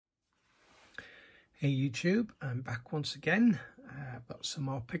Hey YouTube, I'm back once again. I've got some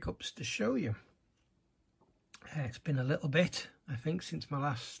more pickups to show you. It's been a little bit, I think, since my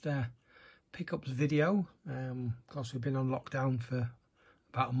last pickups video. Of course, we've been on lockdown for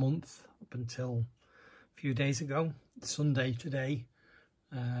about a month, up until a few days ago. Sunday today,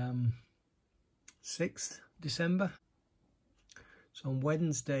 6th December. So on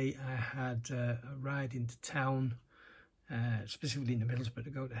Wednesday, I had a ride into town, specifically into Middlesbrough, to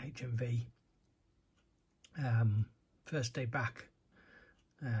go to HMV. First day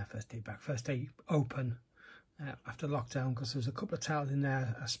open after lockdown, because there was a couple of titles in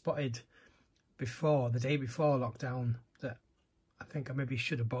there I spotted the day before lockdown, that I think I maybe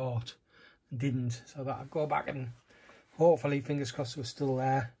should have bought and didn't, so that I'll go back and hopefully, fingers crossed, we're still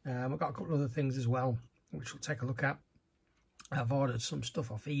there. I've got a couple of other things as well, which we'll take a look at. I've ordered some stuff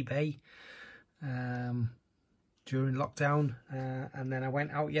off eBay during lockdown, and then I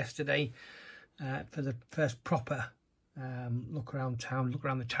went out yesterday for the first proper look around town, look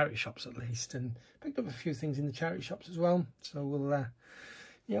around the charity shops at least, and picked up a few things in the charity shops as well. So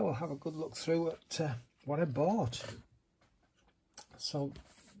we'll have a good look through at what I bought. So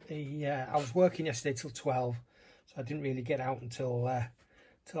I was working yesterday till 12, so I didn't really get out until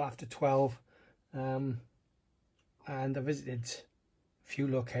after 12, and I visited a few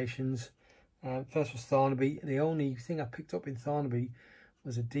locations. First was Thornaby. The only thing I picked up in Thornaby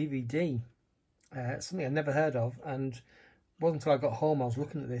was a DVD. Something I'd never heard of, and it wasn't until I got home I was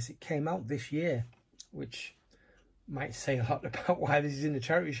looking at this. It came out this year, which might say a lot about why this is in the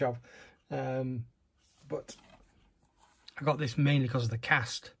charity shop. But I got this mainly because of the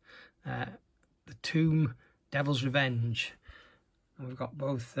cast. The Tomb, Devil's Revenge. And we've got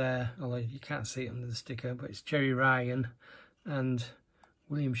both, although you can't see it under the sticker, but it's Jerry Ryan and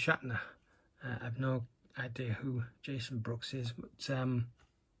William Shatner. I've no idea who Jason Brooks is, but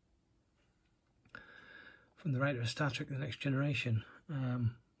from the writer of Star Trek The Next Generation,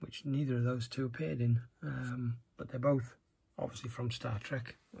 which neither of those two appeared in, but they're both obviously from Star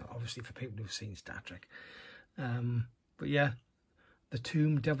Trek, obviously for people who've seen Star Trek. But yeah, The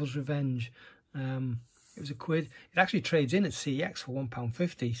Tomb, Devil's Revenge, it was £1. It actually trades in at CEX for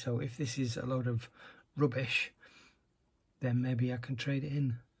 £1.50, so if this is a load of rubbish, then maybe I can trade it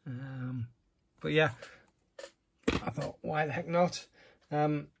in. But yeah, I thought, why the heck not?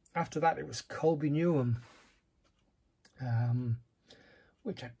 After that, it was Colby Newham,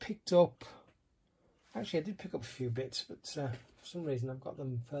 which I picked up. Actually, I did pick up a few bits, but for some reason I've got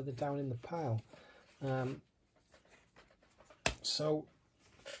them further down in the pile. So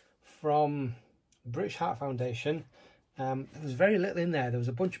from British Heart Foundation, there was very little in there. There was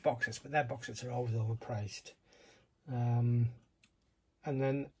a bunch of box sets, but their box sets are always overpriced. And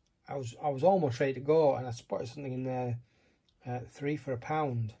then I was almost ready to go, and I spotted something in there, 3 for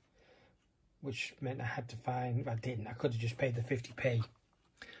 £1, which meant I had to find. If I didn't, I could have just paid the 50p.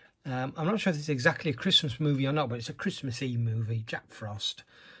 I'm not sure if it's exactly a Christmas movie or not, but it's a Christmassy movie, Jack Frost.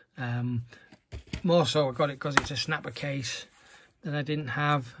 More so, I got it because it's a snapper case that I didn't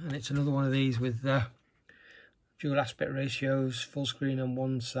have, and it's another one of these with dual aspect ratios, full screen on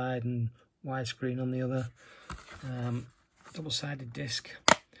one side and widescreen on the other. Double-sided disc.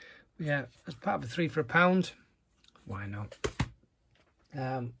 Yeah, as part of a 3 for £1, why not?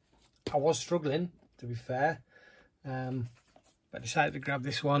 I was struggling, to be fair, but I decided to grab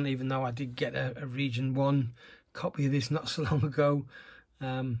this one, even though I did get a Region 1 copy of this not so long ago.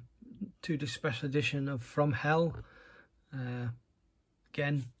 2-disc special edition of From Hell.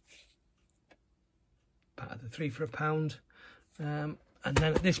 Again, part of the 3 for £1. And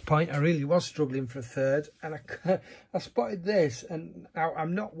then at this point, I really was struggling for a third, and I spotted this, and now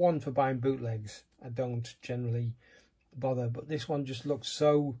I'm not one for buying bootlegs. I don't generally bother, but this one just looks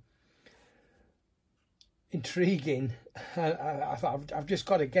so intriguing. I thought I've just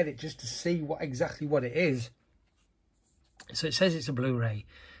got to get it just to see exactly what it is. So it says it's a Blu Ray.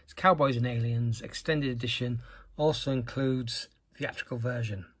 It's Cowboys and Aliens extended edition. Also includes theatrical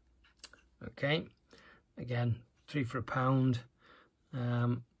version. Okay, again, 3 for £1.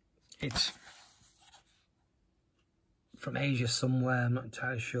 It's from Asia somewhere. I'm not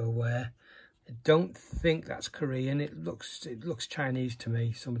entirely sure where. I don't think that's Korean. It looks Chinese to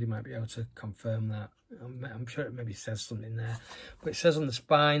me. Somebody might be able to confirm that. I'm sure it maybe says something there, but it says on the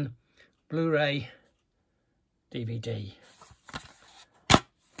spine, Blu-ray DVD.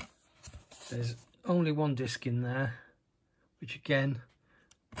 There's only one disc in there, which again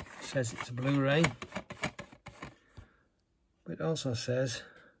says it's a Blu-ray, but it also says,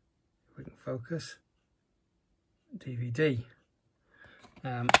 if we can focus, DVD.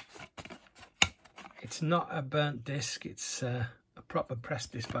 It's not a burnt disc, it's a proper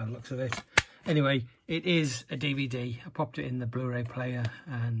pressed disc by the looks of it. Anyway, it is a DVD. I popped it in the Blu Ray player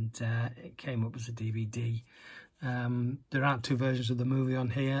and it came up as a DVD. There aren't two versions of the movie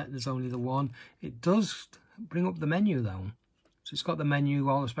on here. There's only the one. It does bring up the menu though. So it's got the menu,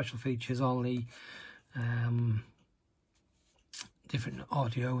 all the special features, all the different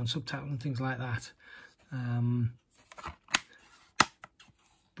audio and subtitles and things like that.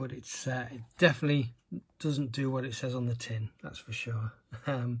 But it definitely doesn't do what it says on the tin, that's for sure.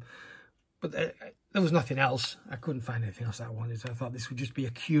 But there was nothing else. I couldn't find anything else that I wanted. So I thought this would just be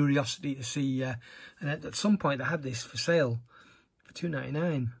a curiosity to see. And at some point, they had this for sale for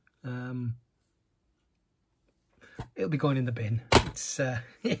 $2.99. It'll be going in the bin. It's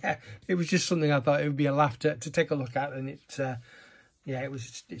yeah, it was just something I thought it would be a laugh to take a look at, and yeah,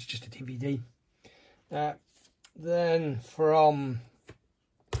 it's just a DVD. Then from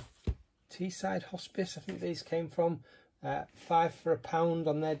Teesside Hospice, I think these came from. 5 for £1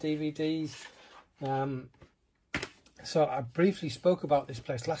 on their DVDs. So I briefly spoke about this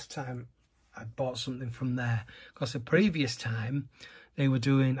place last time I bought something from there, because the previous time they were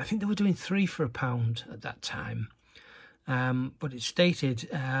doing, I think they were doing 3 for £1 at that time. But it stated,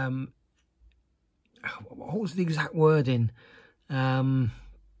 what was the exact wording?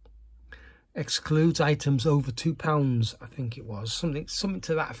 Excludes items over £2, I think it was, something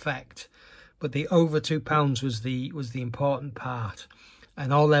to that effect. But the over £2 was the important part,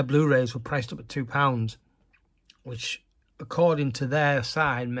 and all their Blu-rays were priced up at £2, which, according to their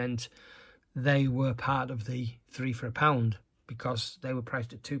side, meant they were part of the 3 for £1, because they were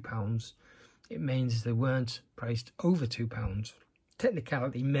priced at £2. It means they weren't priced over £2.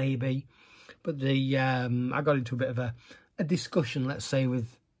 Technicality, maybe, but I got into a bit of a discussion, let's say,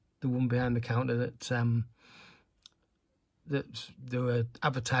 with the one behind the counter that they were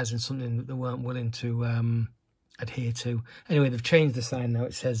advertising something that they weren't willing to adhere to. Anyway, they've changed the sign now.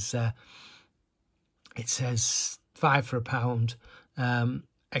 It says 5 for £1.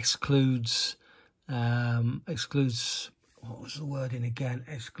 Excludes what was the wording again?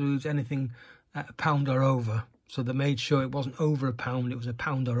 Excludes anything at £1 or over. So they made sure it wasn't over £1. It was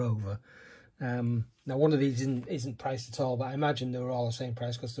 £1 or over. Now one of these isn't priced at all, but I imagine they were all the same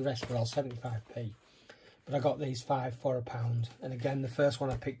price because the rest were all 75p. But I got these 5 for £1, and again, the first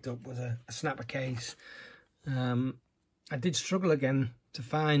one I picked up was a snapper case. I did struggle again to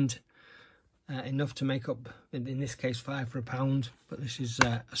find enough to make up, in this case, 5 for £1. But this is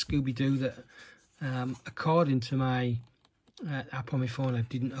a Scooby-Doo that, according to my app on my phone, I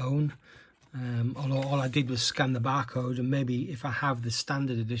didn't own. Although all I did was scan the barcode, and maybe if I have the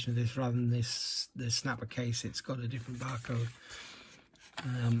standard edition of this rather than the snapper case, it's got a different barcode.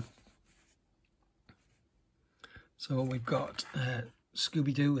 So we've got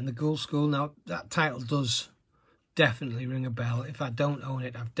Scooby-Doo and the Ghoul School. Now, that title does definitely ring a bell. If I don't own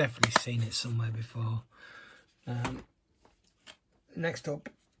it, I've definitely seen it somewhere before. Next up,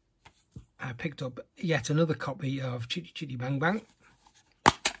 I picked up yet another copy of Chitty Chitty Bang Bang.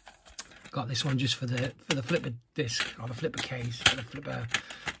 Got this one just for the flipper disc, or the flipper case, or the flipper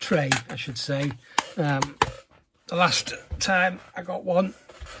tray, I should say. The last time I got one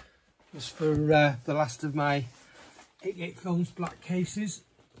was for the last of my 88 Films black cases.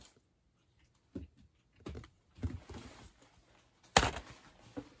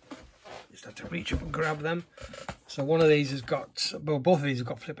 Just had to reach up and grab them. So one of these has got, well, both of these have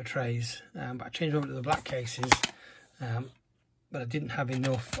got flipper trays, but I changed over to the black cases, but I didn't have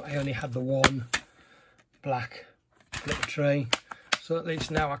enough. I only had the one black flipper tray, so at least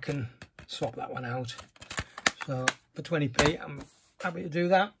now I can swap that one out. So for 20p, I'm happy to do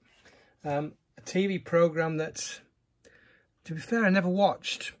that. A TV program that, to be fair, I never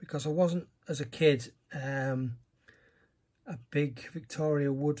watched because I wasn't, as a kid, a big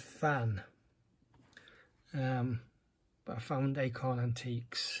Victoria Wood fan. But I found Acorn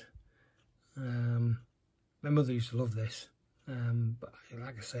Antiques. My mother used to love this, but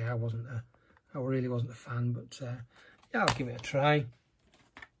like I say, I really wasn't a fan. But yeah, I'll give it a try.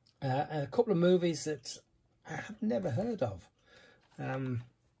 A couple of movies that I have never heard of.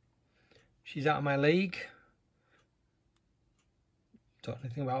 She's Out of My League. Don't know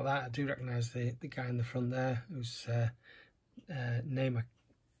anything about that. I do recognise the guy in the front there, whose name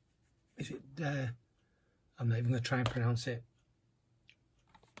is it? I'm not even going to try and pronounce it.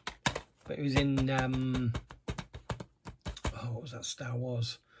 But it was in what was that? Star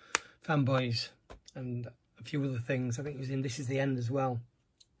Wars, Fanboys, and a few other things. I think it was in This Is the End as well.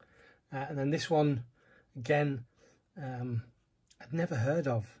 And then this one again, I'd never heard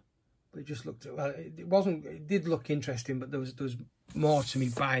of, but it just looked, well, it did look interesting, but there was more to me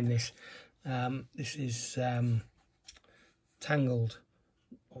buying this. This is Tangled,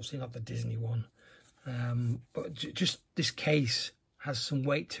 obviously not the Disney one, but just this case has some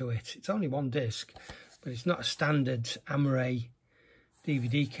weight to it. It's only one disc, but it's not a standard Amaray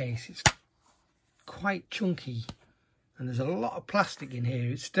DVD case. It's quite chunky, and there's a lot of plastic in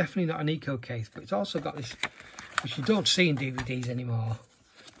here. It's definitely not an eco case, but it's also got this, which you don't see in DVDs anymore.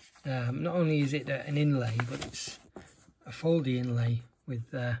 Not only is it an inlay, but it's a foldy inlay with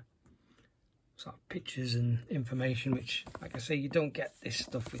sort of pictures and information, which, like I say, you don't get this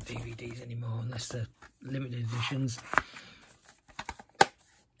stuff with DVDs anymore unless they're limited editions.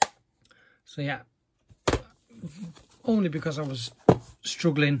 So yeah, only because I was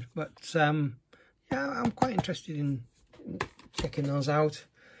struggling, but yeah, I'm quite interested in checking those out.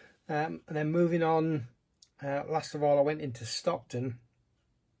 And then moving on, last of all, I went into Stockton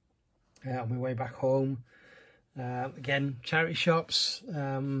on my way back home. Again, charity shops.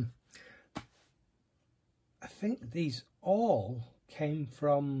 I think these all came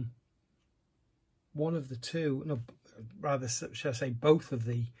from one of the two, no, rather should I say both of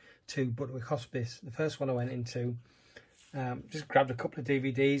the two Butterwick Hospice. The first one I went into, just grabbed a couple of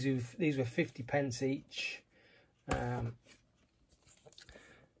DVDs. These were 50p each.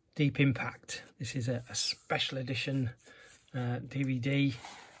 Deep Impact. This is a special edition DVD.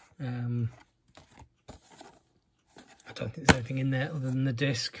 I don't think there's anything in there other than the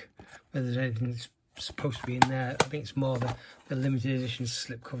disc. Whether there's anything that's supposed to be in there, I think it's more the limited edition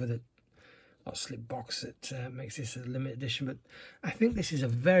slip cover, that, not slip box, that makes this a limited edition. But I think this is a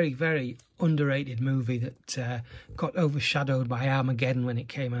very, very underrated movie that got overshadowed by Armageddon when it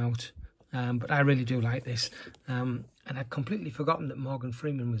came out. But I really do like this. And I'd completely forgotten that Morgan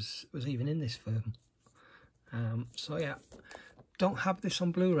Freeman was even in this film. So yeah, don't have this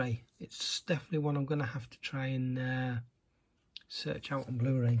on Blu Ray. It's definitely one I'm going to have to try and search out on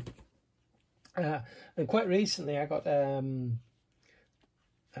Blu Ray. And quite recently I got The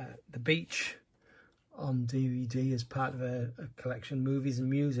Beach on DVD as part of a collection, movies and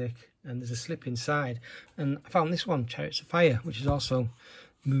music, and there's a slip inside, and I found this one, Chariots of Fire, which is also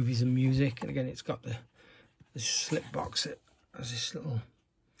movies and music. And again, it's got this slip box that has this little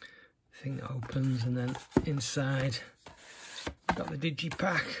thing that opens, and then inside you've got the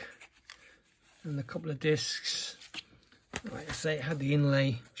digipack and a couple of discs. Like I say, it had the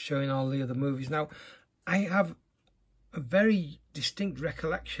inlay showing all the other movies. Now, I have a very distinct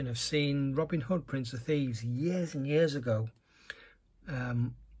recollection of seeing Robin Hood, Prince of Thieves years and years ago,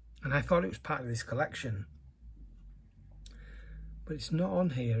 and I thought it was part of this collection, but it's not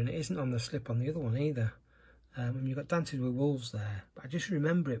on here, and it isn't on the slip on the other one either. And you've got Dances with Wolves there, but I just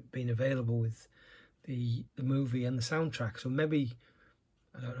remember it being available with the movie and the soundtrack. So maybe,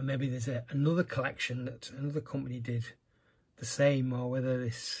 I don't know, maybe there's another collection that another company did the same, or whether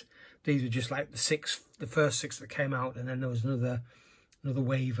these were just like the first six that came out, and then there was another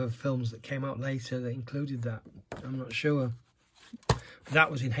wave of films that came out later that included that. I'm not sure. But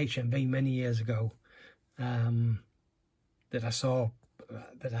that was in HMV many years ago, that I saw,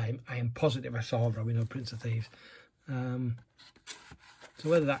 that I am positive I saw Robin Hood, Prince of Thieves. So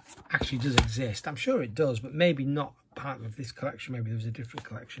whether that actually does exist, I'm sure it does, but maybe not part of this collection. Maybe there was a different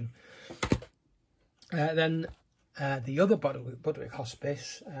collection. Then the other Butterwick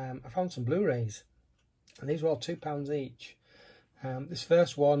Hospice, I found some Blu Rays, and these were all £2 each. This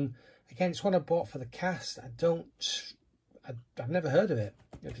first one, again, it's one I bought for the cast. I've never heard of it.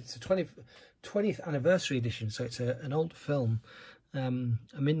 It's a 20th anniversary edition, so it's an old film, A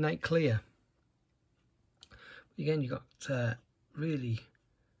Midnight Clear. Again, you got really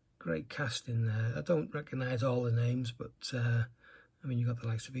great cast in there. I don't recognise all the names, but I mean, you've got the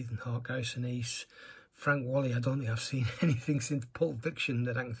likes of Ethan Hawke, Garrison East, Frank Wally. I don't think I've seen anything since Pulp Fiction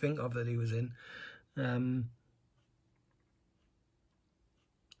that I can think of that he was in.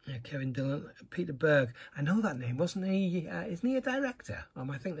 Yeah, Kevin Dillon, Peter Berg. I know that name, wasn't he? Isn't he a director? Or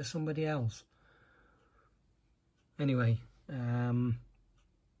am I thinking there's somebody else? Anyway,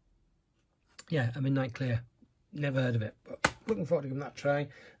 yeah, A Midnight Clear. Never heard of it, but looking forward to giving that a try.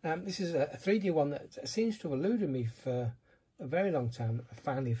 This is a 3D one that seems to have eluded me for a very long time, that I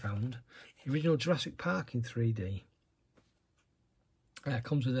finally found. The original Jurassic Park in 3D.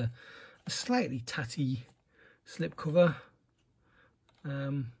 Comes with a slightly tatty slipcover.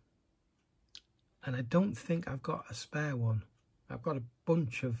 And I don't think I've got a spare one. I've got a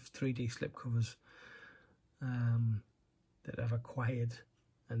bunch of 3D slipcovers that I've acquired,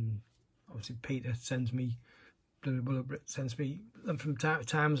 and obviously Peter sends me, Blu Ray Bullet sends me them from time to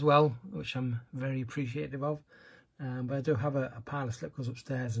time as well, which I'm very appreciative of. But I do have a pile of slipcovers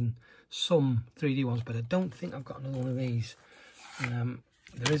upstairs and some 3D ones, but I don't think I've got another one of these.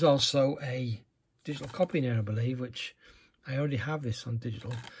 There is also a digital copy in here, I believe, which I already have this on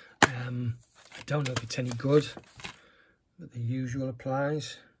digital. I don't know if it's any good, but the usual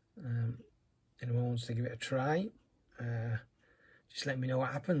applies. Anyone wants to give it a try, just let me know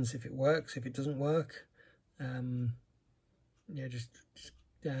what happens, if it works, if it doesn't work. Yeah, just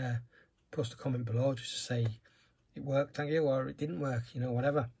post a comment below just to say it worked, thank you, or it didn't work, you know,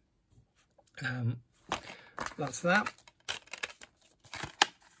 whatever. That's that.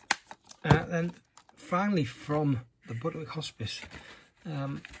 Then finally, from the Butterwick Hospice,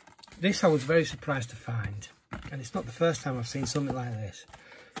 this I was very surprised to find, and it's not the first time I've seen something like this.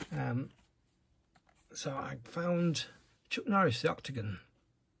 So I found Chuck Norris, the Octagon.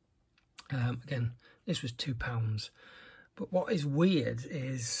 Again, this was £2. But what is weird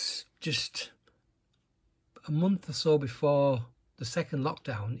is just a month or so before the second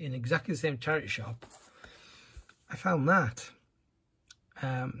lockdown, in exactly the same charity shop, I found that.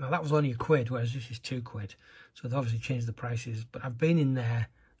 Now that was only £1, whereas this is £2. So they've obviously changed the prices. But I've been in there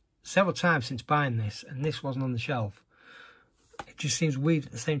several times since buying this, and this wasn't on the shelf. It just seems weird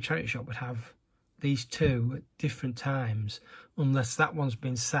that the same charity shop would have these two at different times, unless that one's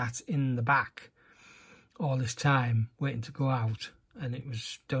been sat in the back all this time waiting to go out and it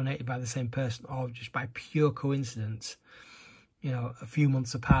was donated by the same person, or just by pure coincidence, you know, a few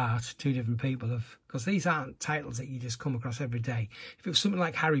months apart, two different people have, because these aren't titles that you just come across every day. If it was something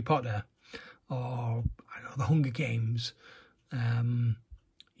like Harry Potter or, I don't know, the Hunger Games,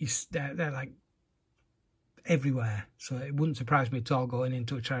 they're like everywhere, so it wouldn't surprise me at all going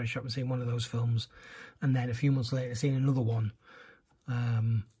into a charity shop and seeing one of those films and then a few months later seeing another one.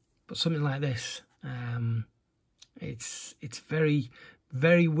 But something like this, it's very,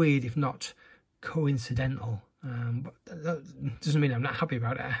 very weird, if not coincidental. But that doesn't mean I'm not happy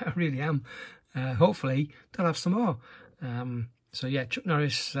about it. I really am. Hopefully they'll have some more. So yeah, Chuck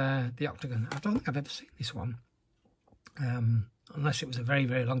Norris, the Octagon. I don't think I've ever seen this one, unless it was a very,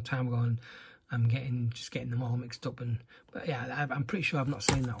 very long time ago and I'm just getting them all mixed up. But yeah, I'm pretty sure I've not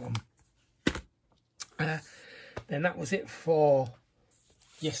seen that one. Then that was it for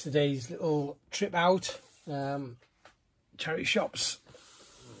yesterday's little trip out, charity shops.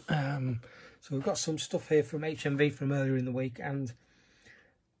 So we've got some stuff here from HMV from earlier in the week, and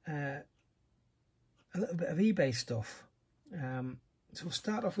a little bit of eBay stuff. So we'll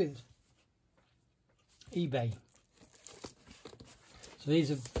start off with eBay. So these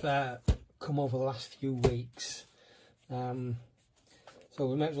have come over the last few weeks. So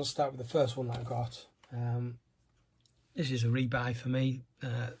we might as well start with the first one that I got. This is a rebuy for me.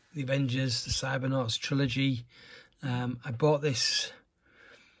 The Avengers, the Cybernauts trilogy. I bought this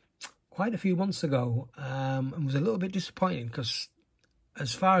quite a few months ago and was a little bit disappointed because,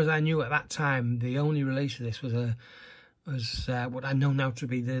 as far as I knew at that time, the only release of this was what I know now to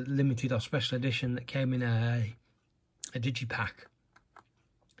be the limited or special edition that came in a digipack.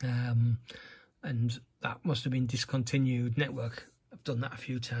 And that must have been discontinued. Network have done that a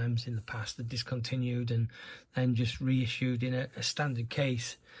few times in the past. They've discontinued and then just reissued in a standard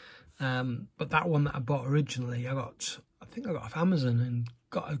case. But that one that I bought originally, I think I got off Amazon and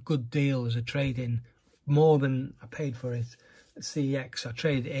got a good deal as a trade-in, more than I paid for it at CEX. I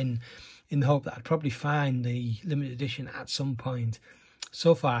traded it in the hope that I'd probably find the limited edition at some point.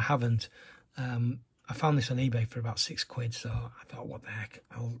 So far I haven't. I found this on eBay for about £6, so I thought, what the heck,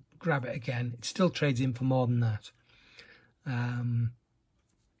 I'll grab it again. It still trades in for more than that.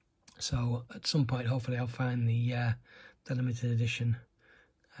 So at some point, hopefully, I'll find the limited edition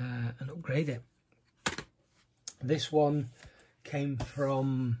and upgrade it. This one came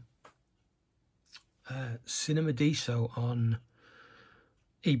from Cinema Diso on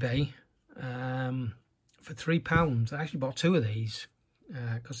eBay for £3. I actually bought two of these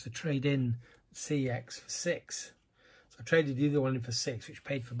because the trade-in CX for £6. So I traded the other one in for £6, which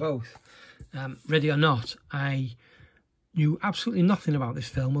paid for both. Ready or Not, I knew absolutely nothing about this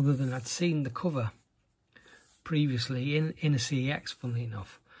film other than I'd seen the cover previously in a CEX, funnily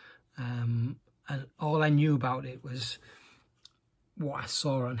enough. And all I knew about it was what I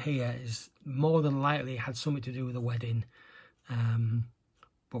saw on here is more than likely it had something to do with a wedding.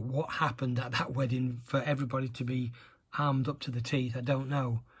 But what happened at that wedding for everybody to be armed up to the teeth, I don't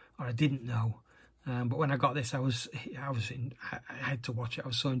know, or I didn't know. But when I got this, I had to watch it. I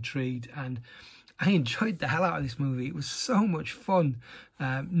was so intrigued, and I enjoyed the hell out of this movie. It was so much fun.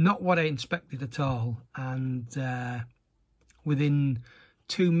 Not what I expected at all. And within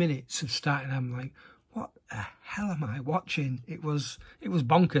 2 minutes of starting, I'm like, what the hell am I watching? It was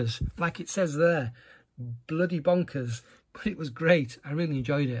bonkers, like it says there, bloody bonkers. But it was great. I really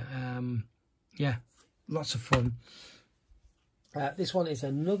enjoyed it. Yeah, lots of fun. This one is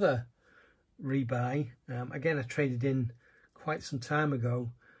another rebuy. Again, I traded in quite some time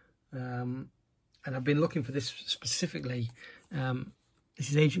ago, and I've been looking for this specifically. This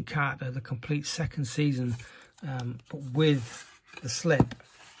is Agent Carter, the complete second season, but with the slip.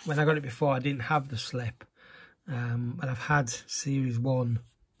 When I got it before, I didn't have the slip, and I've had series 1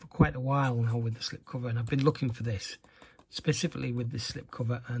 for quite a while now with the slip cover, and I've been looking for this specifically with this slip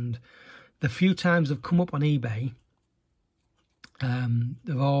cover, and the few times they've come up on eBay,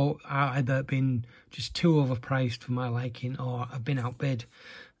 they've all either been just too overpriced for my liking, or have been outbid.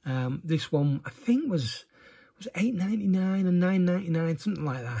 This one I think was $8.99 and $9.99, something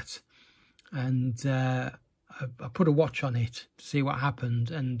like that, and I put a watch on it to see what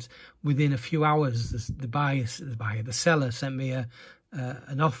happened, and within a few hours the seller sent me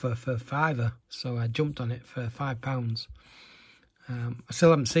an offer for £5, so I jumped on it for £5. I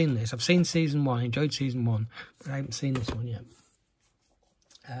still haven't seen this. I've seen season 1, enjoyed season 1, but I haven't seen this one yet.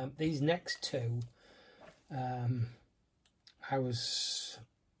 These next two, I was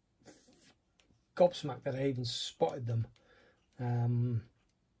gobsmacked that I even spotted them.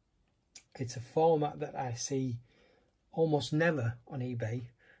 It's a format that I see almost never on eBay,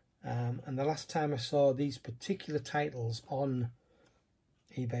 and the last time I saw these particular titles on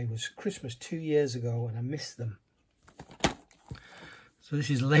eBay was Christmas 2 years ago, and I missed them. So this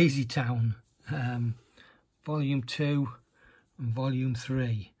is Lazy Town, Volume 2 and Volume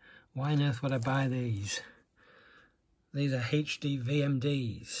 3. Why on earth would I buy these? These are HD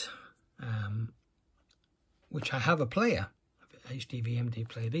VMDs, which I have a player, HD VMD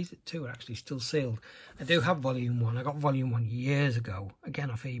player. These two are actually still sealed. I do have Volume 1. I got Volume 1 years ago, again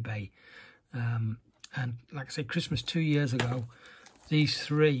off eBay. And like I said, Christmas 2 years ago, these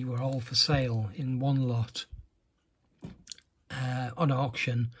 3 were all for sale in one lot on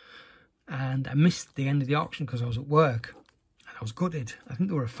auction, and I missed the end of the auction because I was at work, and I was gutted. I think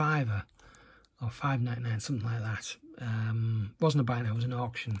they were a £5 or $5.99, something like that. Wasn't a buy now, it was an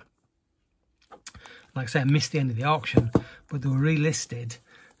auction. Like I say, I missed the end of the auction, but they were relisted,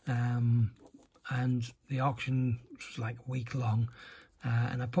 and the auction was like a week long,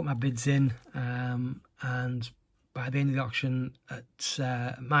 and I put my bids in, and by the end of the auction,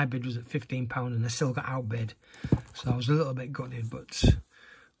 my bid was at £15, and I still got outbid. So I was a little bit gutted, but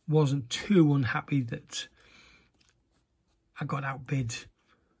wasn't too unhappy that I got outbid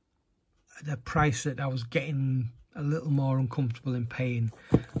at a price that I was getting a little more uncomfortable in paying.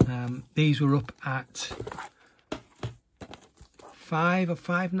 These were up at £5 or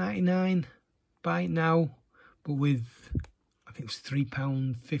 $5.99 by now, but with, I think it was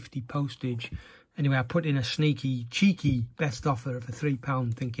 £3.50 postage. Anyway, I put in a sneaky, cheeky best offer for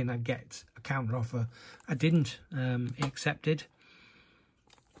 £3, thinking I'd get a counter offer. I didn't. It accepted.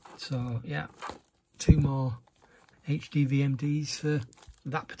 So yeah, 2 more HD VMDs for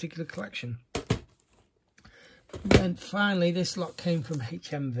that particular collection. And finally, this lot came from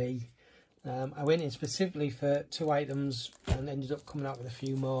HMV. I went in specifically for 2 items and ended up coming out with a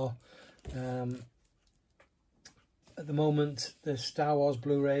few more. At the moment, the Star Wars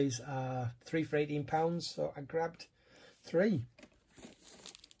Blu-rays are 3 for £18, so I grabbed 3.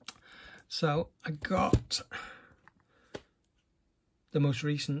 So I got the most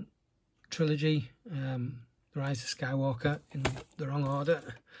recent trilogy, The Rise of Skywalker in the wrong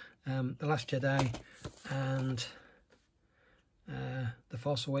order, The Last Jedi, and The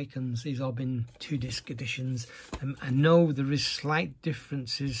Force Awakens. These all been 2-disc editions. I know there is slight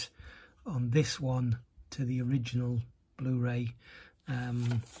differences on this one to the original Blu-ray,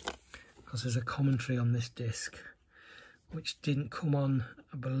 because there's a commentary on this disc which didn't come on,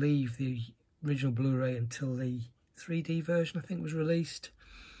 I believe, the original Blu-ray until the 3D version, I think, was released.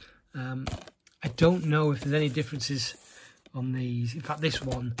 I don't know if there's any differences on these. In fact, this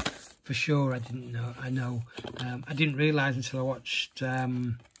one for sure I didn't know. I didn't realise until I watched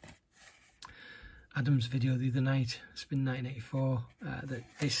Adam's video the other night, Spin 1984, that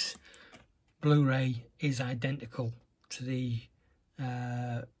this Blu-ray is identical to the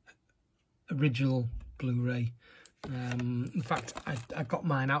original Blu-ray. In fact, I got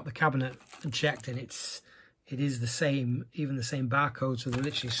mine out the cabinet and checked, and it is the same, even the same barcode. So they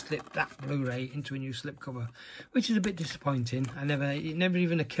literally slipped that Blu-ray into a new slipcover, which is a bit disappointing. It never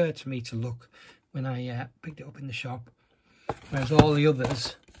even occurred to me to look when I picked it up in the shop. Whereas all the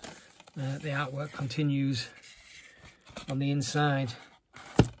others, the artwork continues on the inside,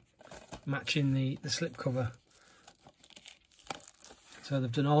 matching the slipcover. So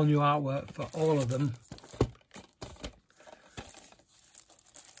they've done all new artwork for all of them,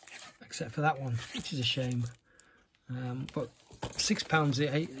 except for that one, which is a shame. But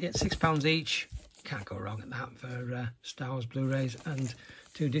 £6 each, can't go wrong at that for Star Wars Blu-rays, and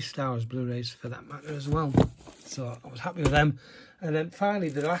 2 disc Star Wars Blu-rays for that matter as well. So I was happy with them. And then finally,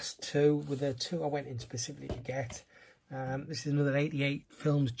 the last two were the two I went in specifically to get. This is another 88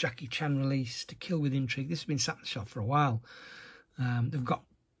 films Jackie Chan release, To Kill with Intrigue. This has been sat in the shop for a while. They've got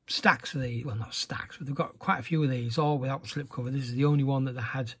stacks of these, well, not stacks, but they've got quite a few of these, all without the slipcover. This is the only one that they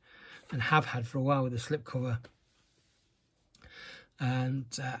had and have had for a while with the slipcover. And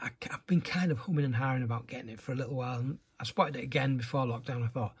I've been kind of humming and hawing about getting it for a little while. And I spotted it again before lockdown. I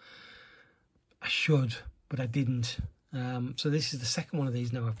thought I should, but I didn't. So this is the second one of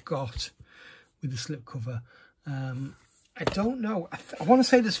these now I've got with the slipcover. I don't know. I want to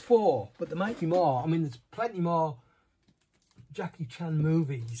say there's 4, but there might be more. I mean, there's plenty more Jackie Chan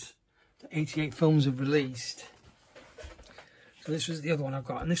movies that 88 films have released. So this was the other one I've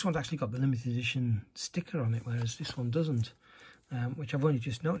got. And this one's actually got the limited edition sticker on it, whereas this one doesn't, which I've only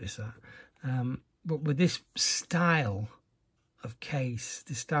just noticed that. But with this style of case,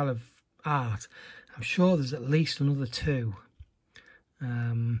 this style of art, I'm sure there's at least another 2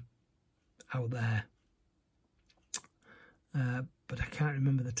 out there. But I can't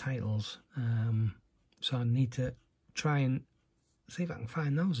remember the titles, so I need to try and see if I can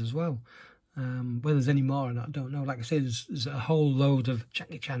find those as well. Whether there's any more or not, I don't know. Like I say, there's a whole load of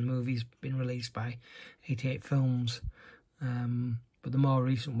Jackie Chan movies been released by 88 films, but the more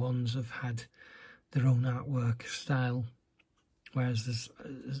recent ones have had their own artwork style, whereas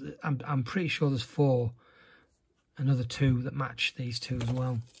I'm pretty sure there's 4, another 2 that match these 2 as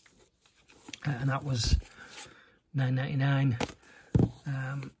well, and that was $9.99.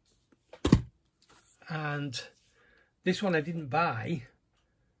 And this one I didn't buy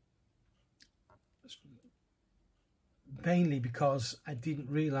mainly because I didn't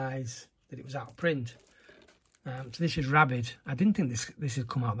realise that it was out of print. So this is Rabid. I didn't think this had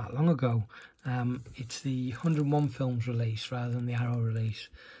come out that long ago. It's the 101 films release rather than the Arrow release.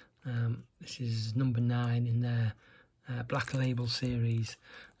 This is number 9 in their Black Label series.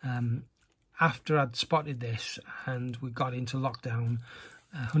 After I'd spotted this and we got into lockdown,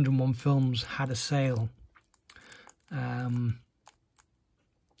 101 Films had a sale, and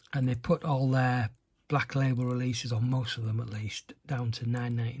they put all their Black Label releases, on most of them at least, down to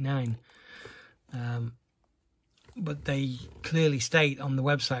 $9.99. But they clearly state on the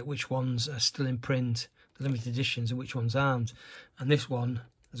website which ones are still in print, the limited editions, and which ones aren't. And this one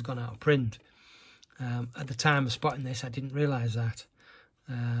has gone out of print. At the time of spotting this, I didn't realise that.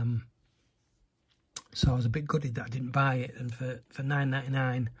 So I was a bit gutted that I didn't buy it, and for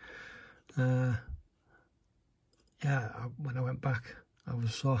 $9.99, yeah, when I went back, I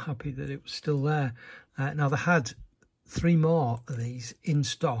was so happy that it was still there. Now they had 3 more of these in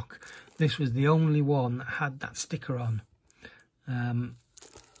stock. This was the only one that had that sticker on.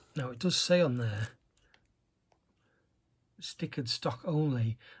 Now it does say on there, stickered stock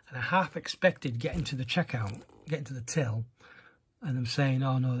only, and I half expected getting to the checkout, getting to the till, and I'm saying,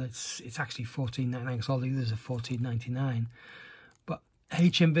 oh no, it's actually $14.99 because all the others are $14.99. But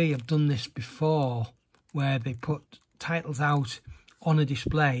HMV have done this before, where they put titles out on a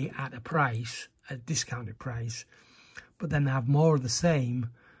display at a price, a discounted price, but then they have more of the same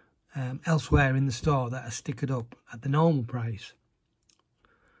elsewhere in the store that are stickered up at the normal price.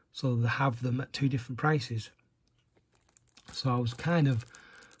 So they have them at 2 different prices. So I was kind of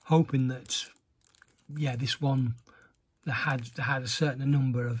hoping that, yeah, this one, they had a certain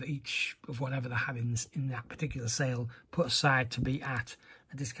number of each of whatever they had in that particular sale put aside to be at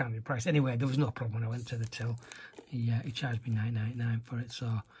a discounted price. Anyway, there was no problem when I went to the till. He charged me $9.99 for it.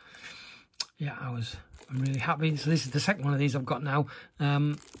 So yeah, I'm really happy. So this is the second one of these I've got now.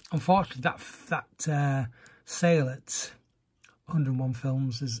 Unfortunately, that sale at 101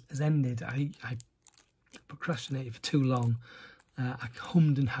 Films has ended. I procrastinated for too long. I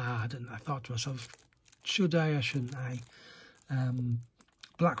hummed and hawed, and I thought to myself, should I or shouldn't I?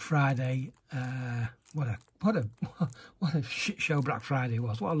 Black Friday, what a shit show Black Friday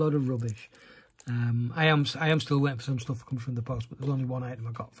was. What a load of rubbish. I am still waiting for some stuff to come from the post, but there's only one item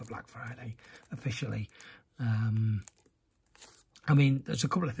I got for Black Friday officially. I mean, there's a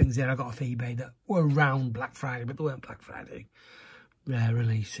couple of things there I got off eBay that were around Black Friday, but they weren't Black Friday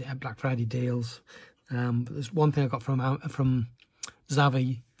release. It had Black Friday deals. But there's one thing I got from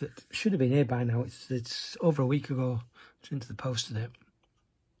Zavi that should have been here by now. It's over a week ago since they posted it.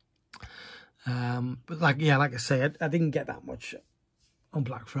 But like I say, I didn't get that much on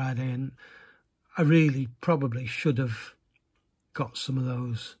Black Friday, and I really probably should have got some of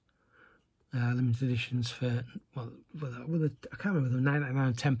those limited editions for, well, I can't remember, they were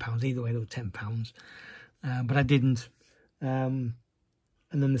 £9.99, £10. Either way, they were £10. But I didn't.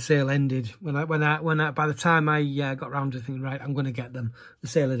 And then the sale ended when I by the time I got round to thinking, right, I'm going to get them, the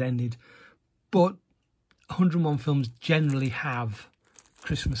sale had ended. But 101 Films generally have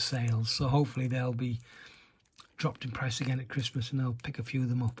Christmas sales, so hopefully they'll be dropped in price again at Christmas, and I'll pick a few of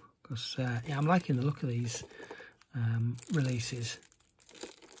them up, because yeah, I'm liking the look of these releases.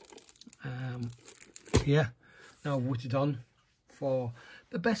 Yeah, now I've whittled on for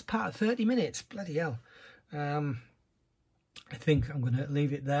the best part of 30 minutes. Bloody hell. I think I'm going to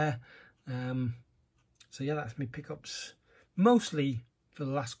leave it there. So yeah, that's me pickups, mostly for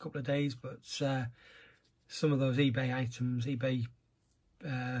the last couple of days, but some of those eBay items, eBay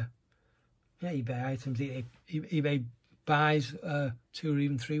items, eBay buys 2 or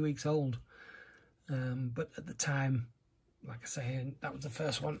even 3 weeks old. But at the time, like I say, that was the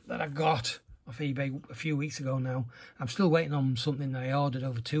first one that I got off eBay a few weeks ago now. I'm still waiting on something that I ordered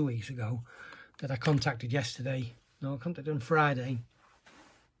over 2 weeks ago that I contacted yesterday. No, I contacted on Friday.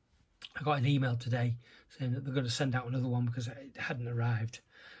 I got an email today saying that they're going to send out another one because it hadn't arrived.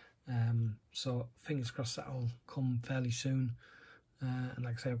 So fingers crossed that'll come fairly soon. And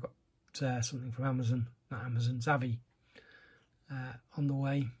like I say, I've got something from Amazon, not Amazon, Zavvi, on the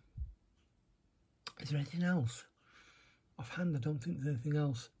way. Is there anything else? Offhand, I don't think there's anything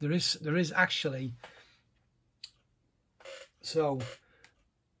else. There is actually. So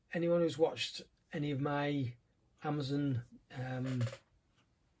anyone who's watched any of my Amazon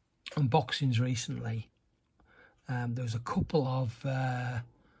unboxings recently, there was a couple of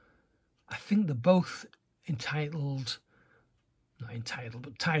I think they're both entitled, not entitled,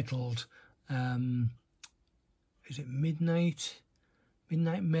 but titled is it Midnight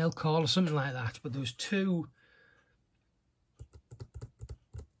Mail Call or something like that. But there was 2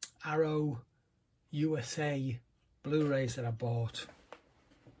 Arrow USA Blu Rays that I bought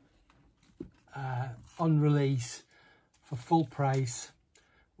on release for full price,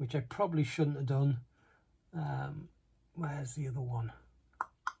 which I probably shouldn't have done. Where's the other one?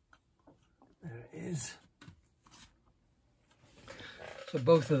 There it is. So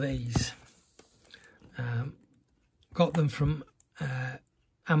both of these, got them from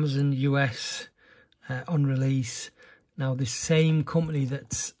Amazon US on release. Now this same company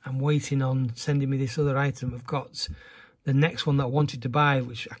that I'm waiting on sending me this other item have got the next one that I wanted to buy,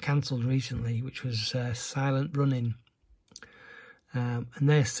 which I cancelled recently, which was Silent Running. And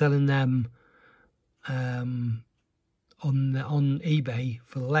they're selling them on eBay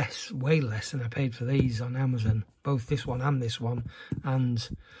for less, way less than I paid for these on Amazon. Both this one, and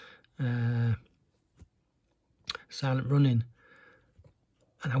Silent Running.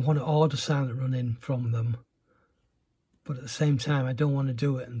 And I want to order Silent Running from them, but at the same time I don't want to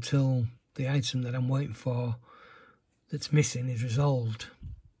do it until the item that I'm waiting for that's missing is resolved.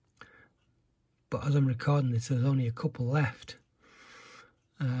 But as I'm recording this, there's only a couple left.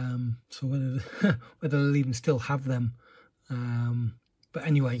 So whether they'll even still have them. But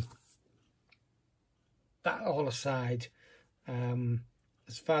anyway, that all aside,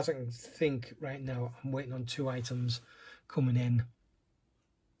 as far as I can think right now, I'm waiting on 2 items coming in.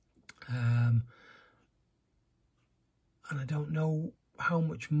 And I don't know how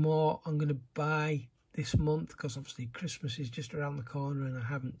much more I'm going to buy this month, because obviously Christmas is just around the corner and I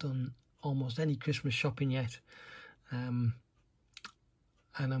haven't done almost any Christmas shopping yet. And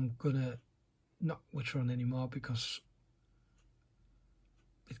I'm going to not which on anymore because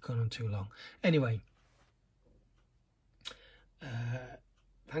it's gone on too long. Anyway,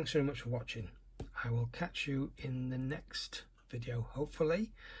 thanks very much for watching. I will catch you in the next video,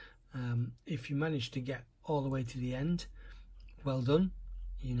 hopefully. If you managed to get all the way to the end, well done.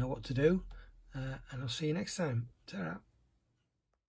 You know what to do. And I'll see you next time. Ta-ra.